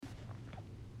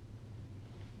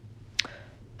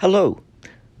Hello,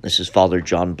 this is Father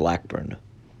John Blackburn.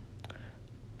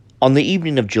 On the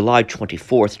evening of July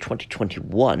 24th,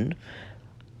 2021,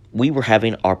 we were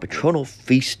having our patronal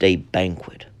feast day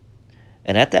banquet.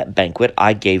 And at that banquet,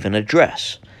 I gave an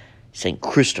address, St.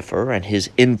 Christopher and his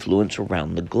influence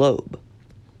around the globe.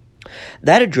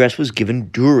 That address was given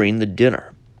during the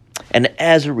dinner. And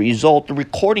as a result, the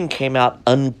recording came out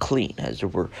unclean, as there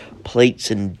were plates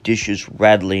and dishes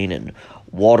rattling and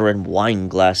water and wine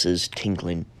glasses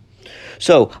tinkling.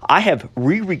 So I have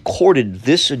re-recorded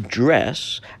this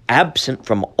address, absent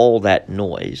from all that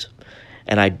noise,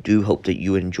 and I do hope that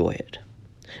you enjoy it.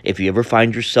 If you ever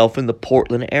find yourself in the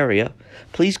Portland area,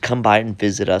 please come by and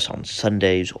visit us on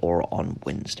Sundays or on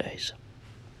Wednesdays.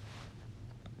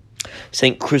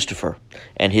 St. Christopher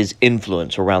and his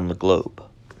influence around the globe.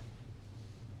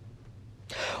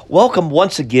 Welcome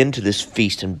once again to this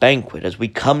feast and banquet as we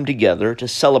come together to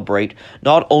celebrate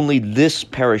not only this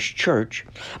parish church,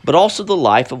 but also the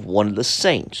life of one of the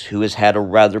saints who has had a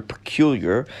rather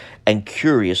peculiar and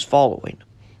curious following,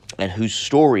 and whose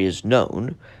story is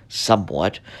known,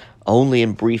 somewhat, only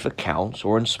in brief accounts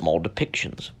or in small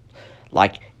depictions,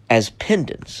 like as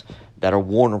pendants that are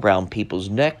worn around people's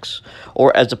necks,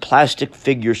 or as a plastic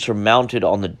figure surmounted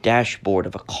on the dashboard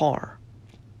of a car.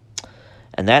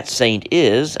 And that saint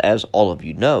is, as all of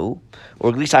you know, or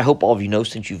at least I hope all of you know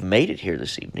since you've made it here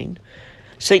this evening,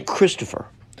 St. Christopher,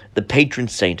 the patron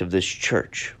saint of this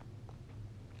church.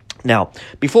 Now,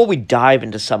 before we dive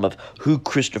into some of who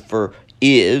Christopher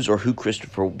is or who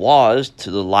Christopher was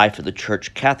to the life of the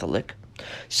Church Catholic,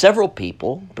 several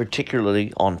people,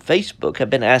 particularly on Facebook, have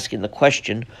been asking the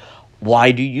question,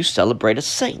 why do you celebrate a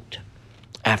saint?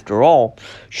 After all,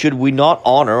 should we not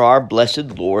honor our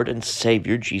blessed Lord and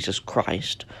Savior Jesus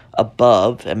Christ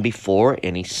above and before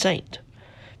any saint?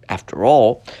 After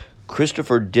all,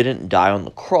 Christopher didn't die on the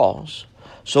cross,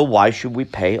 so why should we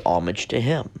pay homage to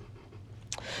him?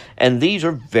 And these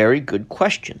are very good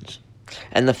questions.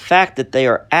 And the fact that they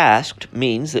are asked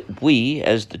means that we,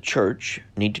 as the church,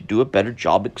 need to do a better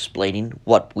job explaining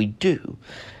what we do,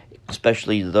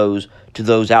 especially to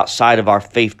those outside of our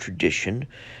faith tradition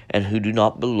and who do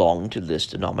not belong to this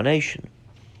denomination.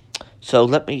 So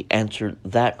let me answer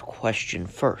that question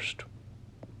first.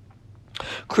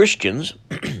 Christians,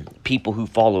 people who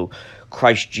follow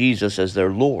Christ Jesus as their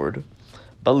Lord,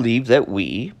 believe that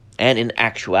we, and in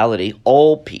actuality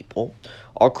all people,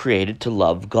 are created to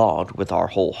love God with our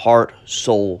whole heart,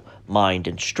 soul, mind,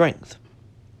 and strength.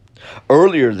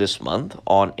 Earlier this month,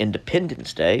 on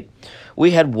Independence Day,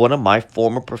 we had one of my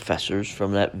former professors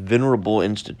from that venerable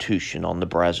institution on the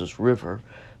Brazos River,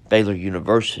 Baylor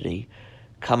University,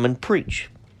 come and preach.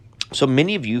 So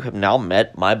many of you have now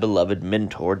met my beloved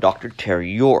mentor, Dr.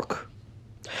 Terry York.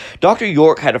 Dr.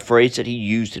 York had a phrase that he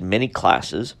used in many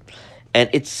classes, and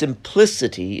its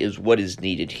simplicity is what is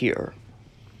needed here.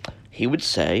 He would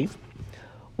say,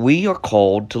 we are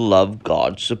called to love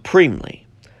God supremely,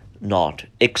 not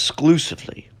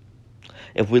exclusively.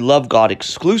 If we love God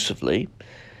exclusively,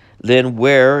 then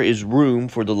where is room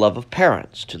for the love of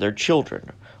parents to their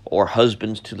children, or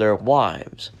husbands to their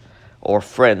wives, or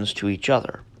friends to each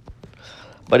other?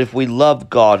 But if we love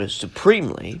God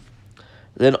supremely,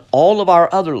 then all of our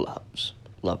other loves,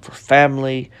 love for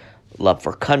family, love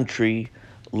for country,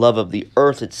 love of the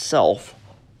earth itself,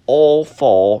 all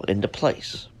fall into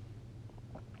place.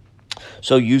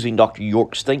 So using Dr.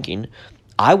 York's thinking,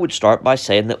 I would start by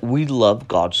saying that we love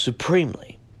God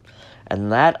supremely.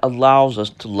 And that allows us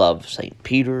to love St.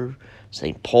 Peter,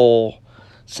 St. Paul,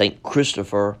 St.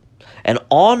 Christopher, and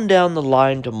on down the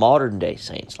line to modern day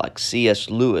saints like C.S.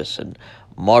 Lewis and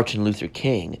Martin Luther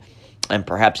King, and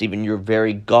perhaps even your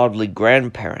very godly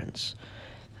grandparents.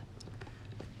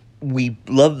 We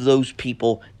love those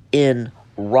people in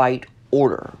right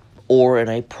order, or in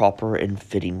a proper and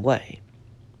fitting way.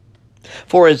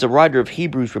 For as the writer of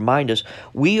Hebrews reminds us,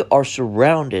 we are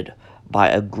surrounded by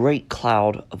a great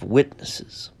cloud of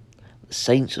witnesses, the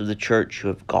saints of the church who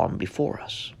have gone before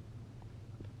us.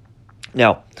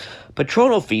 Now,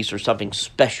 patronal feasts are something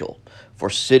special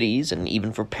for cities and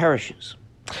even for parishes.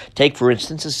 Take, for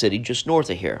instance, a city just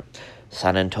north of here.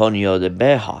 San Antonio de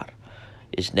Bejar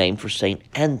is named for St.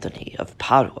 Anthony of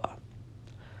Padua.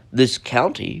 This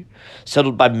county,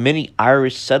 settled by many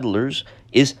Irish settlers,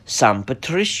 is San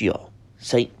Patricio,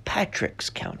 St. Patrick's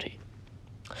County.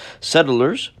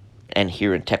 Settlers, and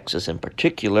here in Texas in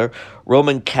particular,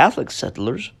 Roman Catholic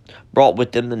settlers, brought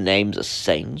with them the names of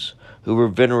saints who were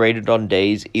venerated on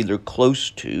days either close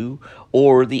to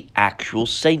or the actual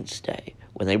saint's day,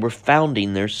 when they were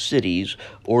founding their cities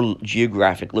or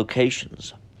geographic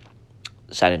locations.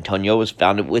 San Antonio was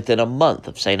founded within a month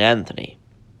of St. Anthony.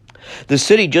 The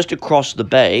city just across the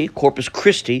bay, Corpus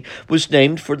Christi, was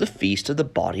named for the feast of the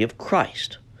body of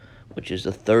Christ, which is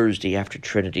the Thursday after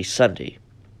Trinity Sunday.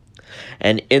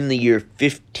 And in the year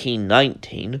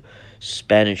 1519,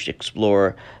 Spanish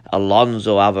explorer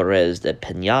Alonso Alvarez de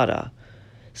Pineda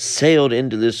sailed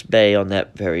into this bay on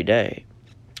that very day,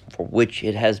 for which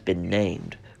it has been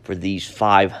named for these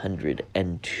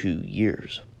 502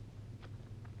 years.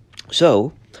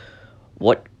 So,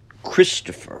 what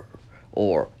Christopher,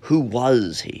 or who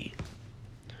was he?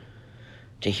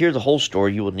 To hear the whole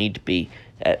story, you will need to be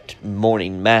at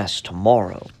morning mass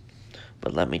tomorrow.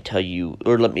 But let me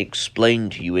explain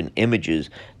to you in images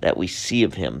that we see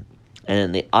of him, and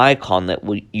in the icon that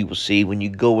you will see when you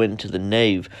go into the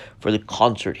nave for the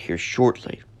concert here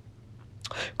shortly.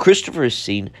 Christopher is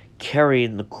seen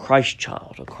carrying the Christ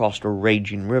child across a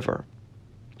raging river.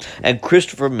 And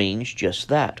Christopher means just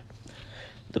that,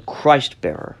 the Christ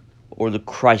bearer, or the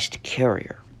Christ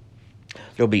carrier.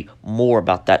 There'll be more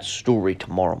about that story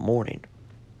tomorrow morning.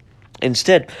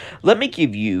 Instead, let me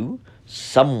give you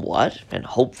somewhat, and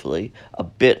hopefully, a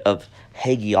bit of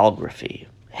hagiography.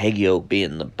 Hagiographies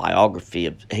being the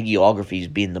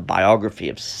biography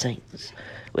of saints,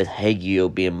 with hagio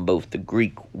being both the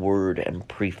Greek word and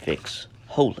prefix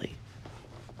holy.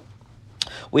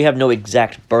 We have no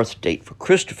exact birth date for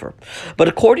Christopher, but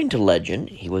according to legend,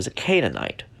 he was a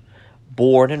Canaanite,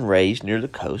 born and raised near the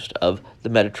coast of the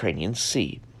Mediterranean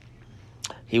Sea.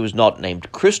 He was not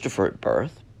named Christopher at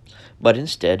birth, but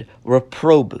instead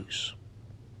Reprobus.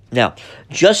 Now,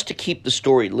 just to keep the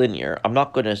story linear, I'm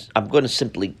going to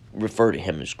simply refer to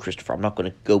him as Christopher. I'm not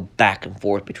going to go back and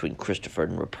forth between Christopher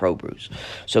and Reprobus,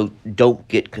 so don't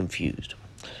get confused.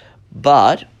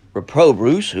 But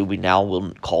Reprobus, who we now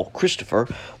will call Christopher,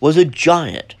 was a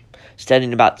giant,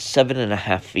 standing about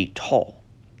 7.5 feet tall.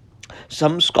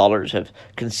 Some scholars have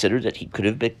considered that he could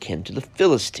have been akin to the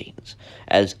Philistines,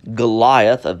 as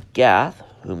Goliath of Gath,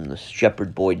 whom the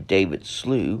shepherd boy David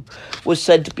slew, was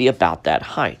said to be about that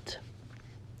height.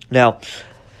 Now,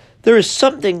 there is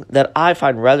something that I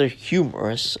find rather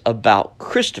humorous about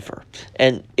Christopher,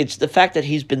 and it's the fact that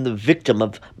he's been the victim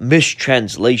of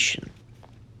mistranslation.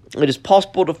 It is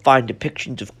possible to find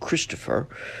depictions of Christopher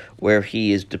where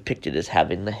he is depicted as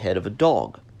having the head of a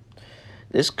dog.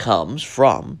 This comes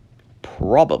from,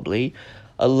 probably,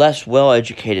 a less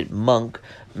well-educated monk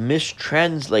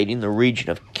mistranslating the region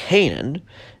of Canaan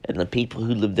and the people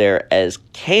who live there as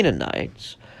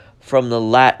Canaanites from the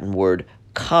Latin word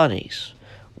canis,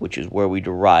 which is where we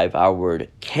derive our word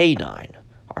canine,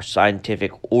 our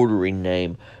scientific ordering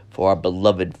name for our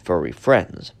beloved furry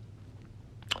friends.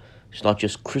 It's not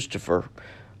just Christopher,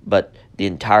 but the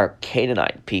entire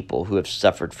Canaanite people who have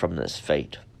suffered from this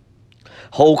fate.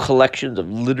 Whole collections of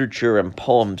literature and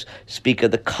poems speak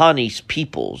of the Canis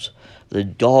peoples, the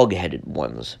dog-headed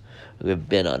ones who have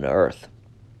been on earth.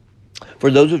 For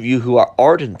those of you who are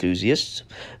art enthusiasts,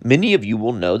 many of you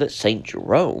will know that St.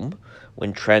 Jerome,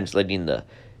 when translating the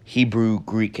Hebrew,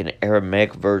 Greek, and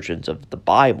Aramaic versions of the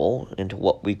Bible into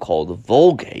what we call the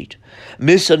Vulgate,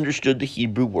 misunderstood the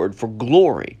Hebrew word for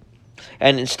glory,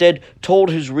 and instead told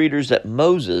his readers that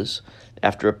Moses,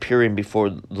 after appearing before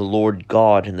the Lord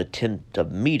God in the tent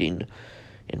of meeting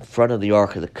in front of the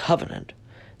Ark of the Covenant,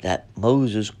 that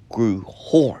Moses grew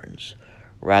horns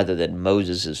rather than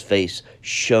Moses' face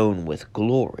shone with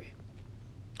glory.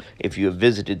 If you have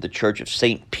visited the Church of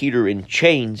St. Peter in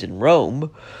Chains in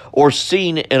Rome, or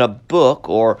seen in a book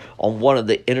or on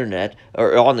the internet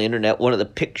one of the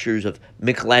pictures of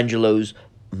Michelangelo's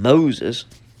Moses,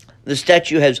 the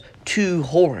statue has 2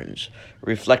 horns,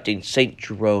 reflecting St.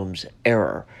 Jerome's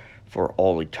error for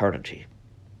all eternity.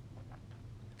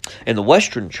 In the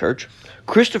Western Church,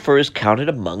 Christopher is counted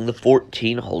among the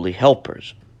 14 holy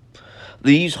helpers.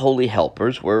 These holy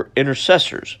helpers were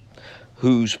intercessors,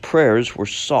 whose prayers were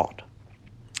sought.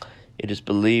 It is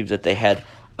believed that they had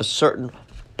a certain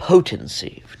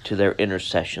potency to their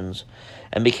intercessions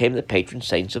and became the patron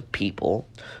saints of people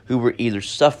who were either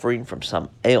suffering from some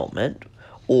ailment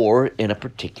or in a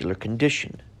particular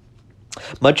condition.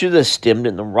 Much of this stemmed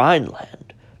in the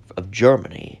Rhineland of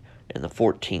Germany in the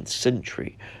 14th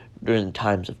century during the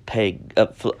times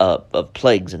of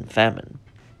plagues and famine.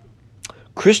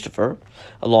 Christopher,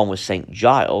 along with St.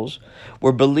 Giles,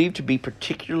 were believed to be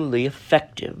particularly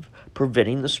effective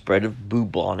preventing the spread of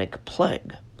bubonic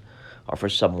plague, or for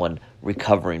someone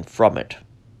recovering from it.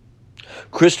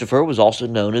 Christopher was also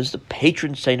known as the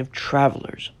patron saint of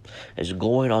travelers, as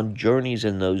going on journeys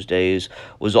in those days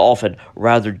was often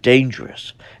rather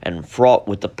dangerous and fraught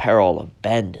with the peril of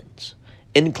bandits,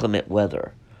 inclement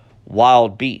weather,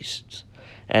 wild beasts,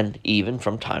 and even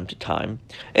from time to time,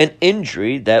 an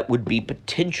injury that would be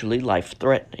potentially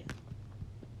life-threatening.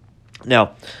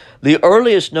 Now, the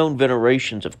earliest known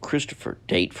venerations of Christopher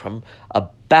date from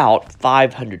about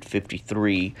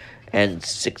 553 and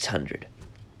 600.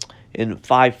 In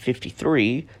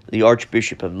 553, the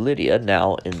Archbishop of Lydia,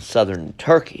 now in southern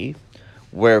Turkey,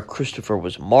 where Christopher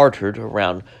was martyred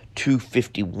around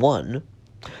 251,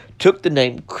 took the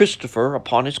name Christopher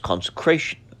upon his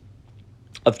consecration.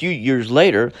 A few years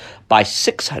later, by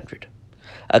 600,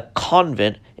 a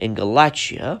convent in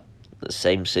Galatia, the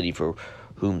same city for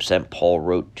whom St. Paul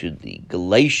wrote to the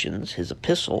Galatians his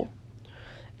epistle,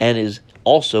 and is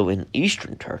also in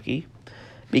eastern Turkey,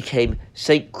 became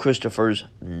St. Christopher's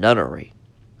nunnery.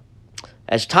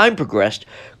 As time progressed,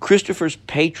 Christopher's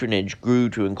patronage grew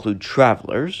to include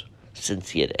travelers, since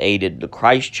he had aided the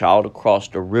Christ child across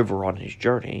the river on his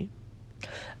journey,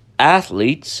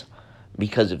 athletes,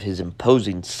 because of his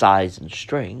imposing size and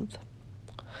strength,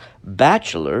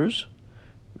 bachelors,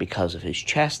 because of his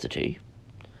chastity,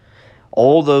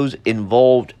 all those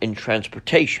involved in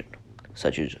transportation,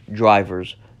 such as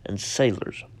drivers and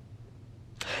sailors.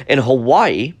 In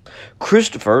Hawaii,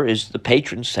 Christopher is the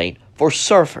patron saint for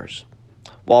surfers.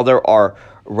 While there are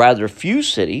rather few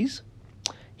cities,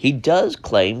 he does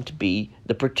claim to be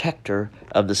the protector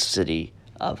of the city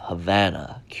of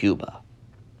Havana, Cuba.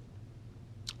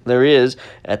 There is,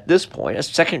 at this point, a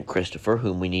second Christopher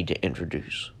whom we need to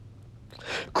introduce.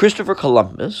 Christopher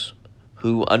Columbus,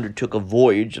 who undertook a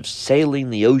voyage of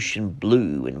sailing the ocean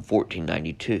blue in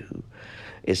 1492,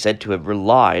 is said to have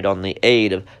relied on the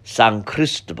aid of San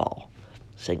Cristobal,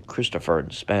 St. Christopher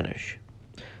in Spanish,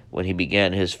 when he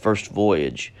began his first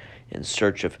voyage in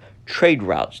search of trade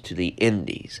routes to the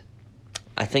Indies.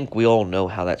 I think we all know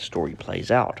how that story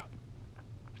plays out.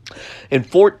 In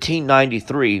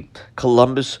 1493,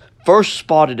 Columbus first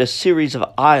spotted a series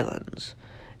of islands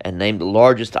and named the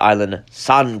largest island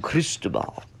San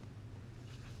Cristobal,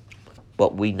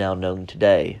 what we now know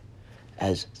today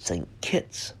as St.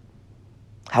 Kitts.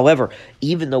 However,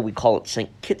 even though we call it St.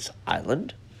 Kitts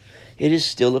Island, it is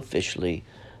still officially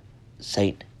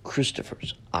St.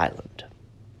 Christopher's Island.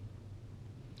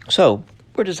 So,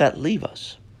 where does that leave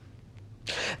us?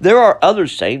 There are other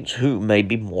saints who may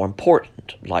be more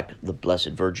important, like the Blessed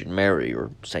Virgin Mary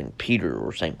or St. Peter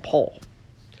or St. Paul.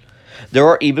 There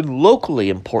are even locally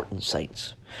important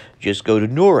saints. Just go to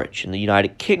Norwich in the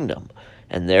United Kingdom,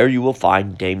 and there you will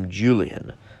find Dame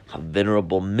Julian, a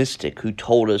venerable mystic who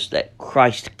told us that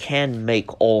Christ can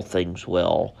make all things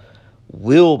well,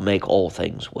 will make all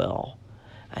things well,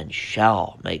 and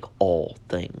shall make all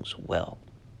things well.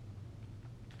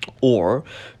 Or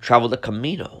travel the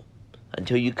Camino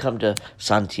until you come to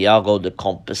Santiago de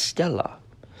Compostela,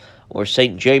 where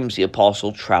St. James the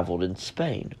Apostle traveled in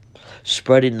Spain,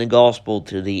 spreading the gospel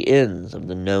to the ends of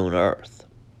the known earth.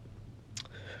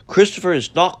 Christopher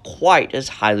is not quite as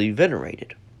highly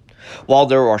venerated. While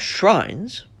there are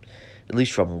shrines, at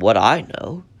least from what I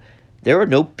know, there are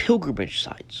no pilgrimage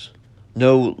sites,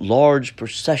 no large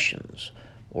processions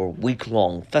or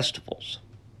week-long festivals.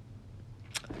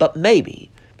 But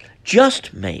maybe,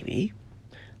 just maybe,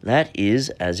 that is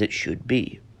as it should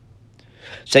be.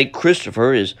 St.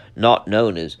 Christopher is not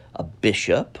known as a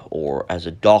bishop or as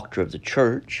a doctor of the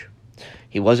church.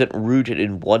 He wasn't rooted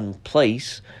in one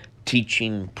place,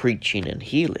 teaching, preaching, and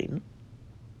healing.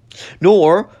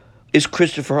 Nor is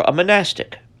Christopher a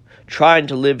monastic, trying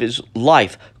to live his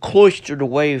life cloistered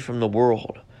away from the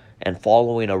world and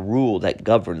following a rule that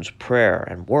governs prayer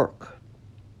and work.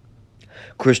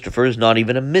 Christopher is not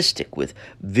even a mystic with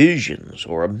visions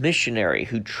or a missionary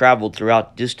who traveled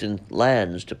throughout distant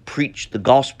lands to preach the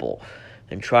gospel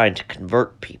and trying to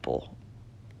convert people.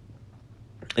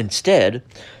 Instead,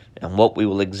 and what we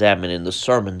will examine in the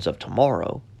sermons of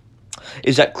tomorrow,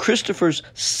 is that Christopher's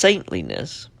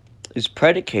saintliness is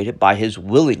predicated by his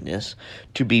willingness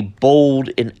to be bold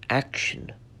in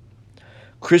action.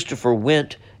 Christopher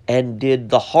went and did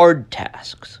the hard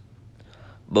tasks,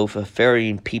 both of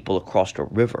ferrying people across a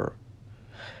river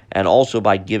and also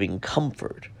by giving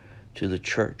comfort to the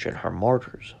church and her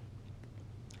martyrs.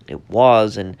 It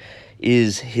was and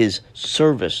is his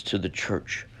service to the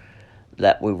church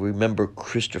that we remember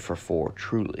Christopher for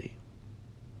truly.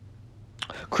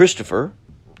 Christopher,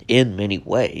 in many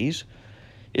ways,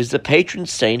 is the patron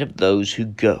saint of those who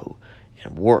go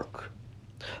and work,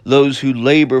 those who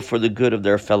labor for the good of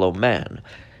their fellow man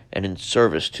and in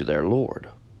service to their Lord.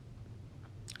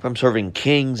 From serving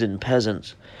kings and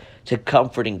peasants to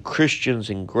comforting Christians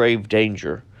in grave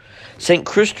danger, St.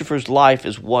 Christopher's life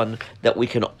is one that we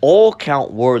can all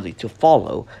count worthy to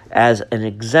follow as an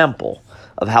example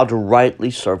of how to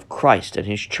rightly serve Christ and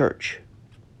his church.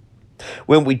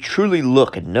 When we truly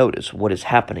look and notice what is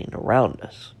happening around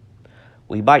us,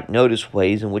 we might notice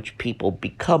ways in which people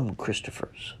become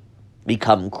Christophers,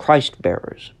 become Christ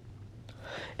bearers.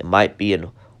 It might be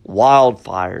in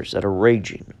wildfires that are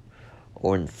raging,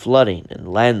 or in flooding and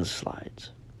landslides.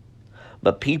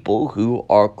 But people who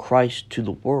are Christ to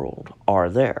the world are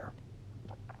there.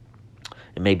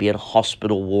 It may be in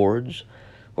hospital wards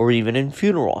or even in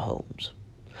funeral homes.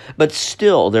 But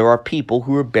still, there are people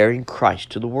who are bearing Christ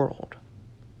to the world.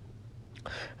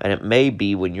 And it may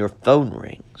be when your phone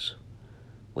rings,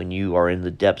 when you are in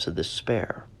the depths of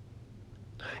despair.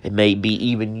 It may be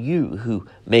even you who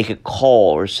make a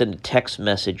call or send a text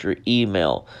message or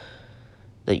email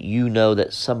that you know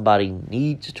that somebody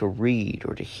needs to read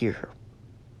or to hear.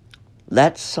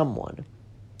 That someone,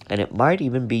 and it might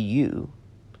even be you,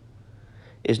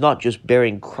 is not just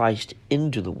bearing Christ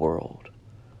into the world,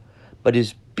 but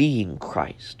is being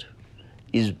Christ,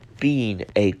 is being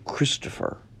a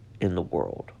Christopher in the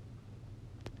world.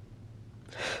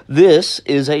 This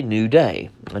is a new day,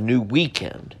 a new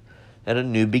weekend, and a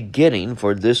new beginning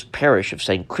for this parish of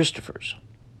St. Christopher's.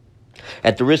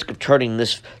 At the risk of turning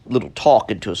this little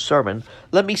talk into a sermon,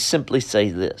 let me simply say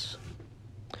this.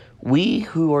 We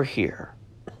who are here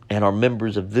and are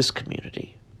members of this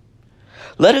community,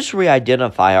 let us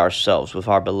re-identify ourselves with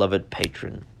our beloved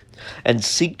patron and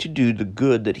seek to do the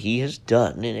good that he has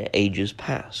done in ages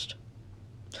past.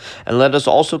 And let us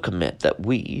also commit that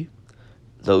we,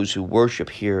 those who worship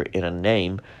here in a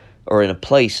name or in a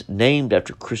place named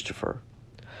after Christopher,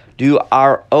 do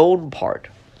our own part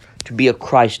to be a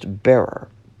Christ bearer,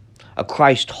 a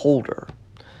Christ holder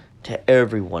to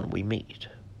everyone we meet.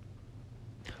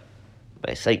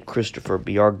 May St. Christopher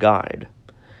be our guide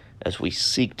as we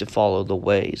seek to follow the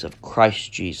ways of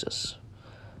Christ Jesus,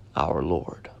 our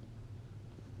Lord.